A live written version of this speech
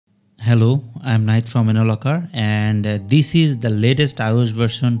Hello, I'm Naith from Enolocker, and this is the latest iOS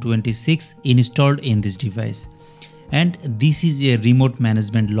version 26 installed in this device. And this is a remote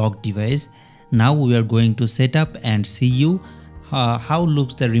management lock device. Now we are going to set up and see you how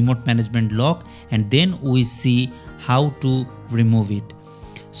looks the remote management lock, and then we see how to remove it.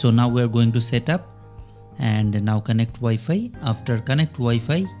 So now we are going to set up and now connect Wi-Fi. After connect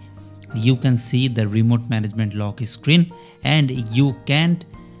Wi-Fi, you can see the remote management lock screen, and you can't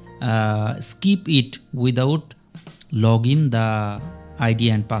skip it without login the ID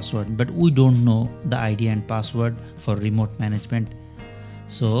and password, but we don't know the ID and password for remote management.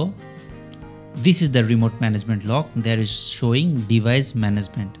 So this is the remote management lock. There is showing device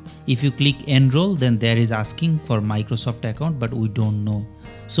management. If you click enroll, then there is asking for Microsoft account, but we don't know.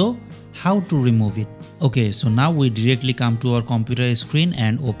 So how to remove it? Okay, so now we directly come to our computer screen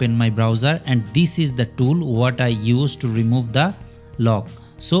and open my browser, and this is the tool what I use to remove the lock.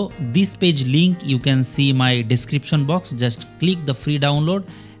 So this page link you can see my description box. Just click the free download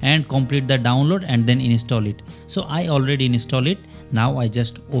and complete the download and then install it. So I already installed it. Now I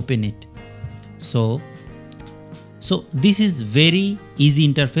just open it. So this is very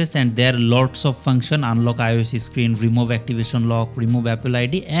easy interface, and there are lots of function: unlock iOS screen, remove activation lock, remove Apple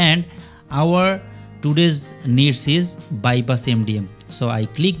ID, and our today's needs is bypass MDM. So I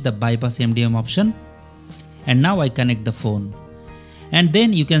click the bypass MDM option, and now I connect the phone. And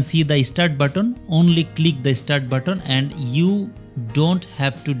then you can see the start button. Only click the start button and you don't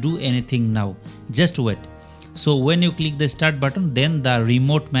have to do anything now. Just wait. So when you click the start button, then the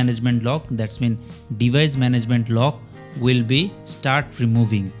remote management lock, that's mean device management lock, will be start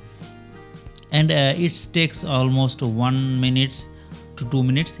removing. And it takes almost 1 minute to 2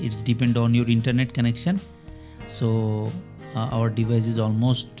 minutes. It's depend on your internet connection. So our device is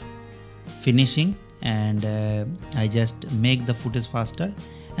almost finishing, and I just make the footage faster,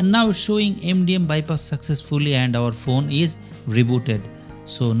 and now it's showing MDM bypass successfully and our phone is rebooted.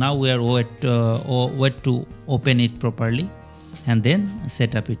 So now we are wait to open it properly and then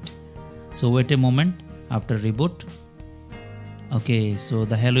set up it. So wait a moment after reboot. Okay, so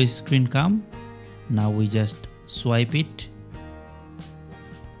the hello screen come. Now we just swipe it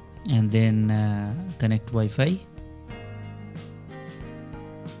and then connect Wi-Fi.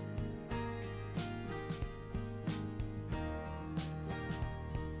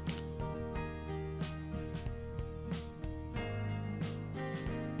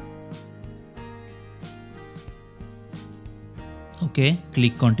 Okay,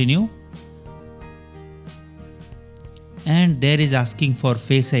 click continue, and there is asking for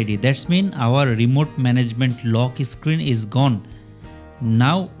Face ID. That's mean our remote management lock screen is gone.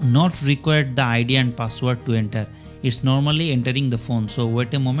 Now not required the ID and password to enter. It's normally entering the phone. So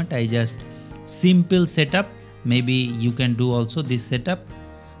wait a moment, I just simple setup. Maybe you can do also this setup.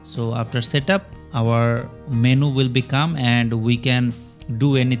 So after setup, our menu will become, and we can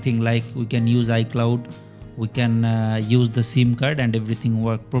do anything, like we can use iCloud. We can use the SIM card and everything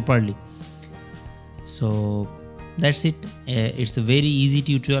work properly. So that's it. It's a very easy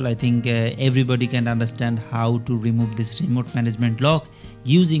tutorial. I think everybody can understand how to remove this remote management lock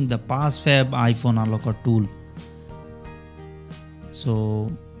using the PassFab iPhone unlocker tool.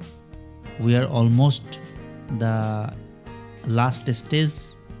 So we are almost the last stage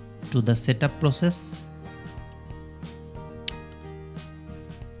to the setup process.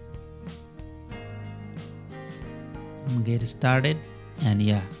 Get started, and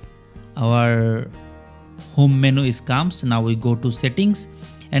yeah, our home menu is comes. Now we go to settings,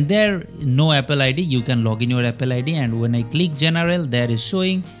 and there no Apple ID. You can log in your Apple ID, and when I click general, there is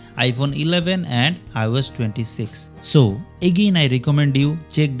showing iPhone 11 and iOS 26. So again, I recommend you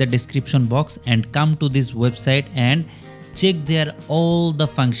check the description box and come to this website and check there all the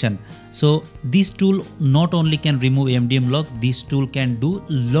function. So this tool not only can remove MDM lock, this tool can do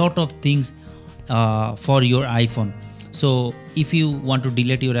lot of things for your iPhone. So if you want to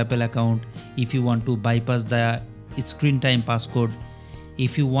delete your Apple account, if you want to bypass the screen time passcode,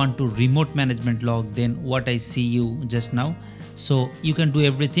 if you want to remote management lock, then what I see you just now. So you can do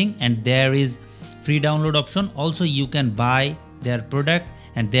everything, and there is free download option. Also you can buy their product,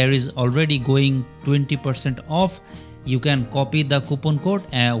 and there is already going 20% off. You can copy the coupon code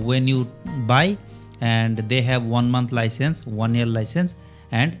when you buy, and they have 1 month license, 1 year license,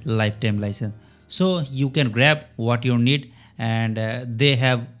 and lifetime license. So you can grab what you need, and they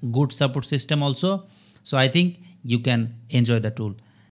have good support system also. So I think you can enjoy the tool.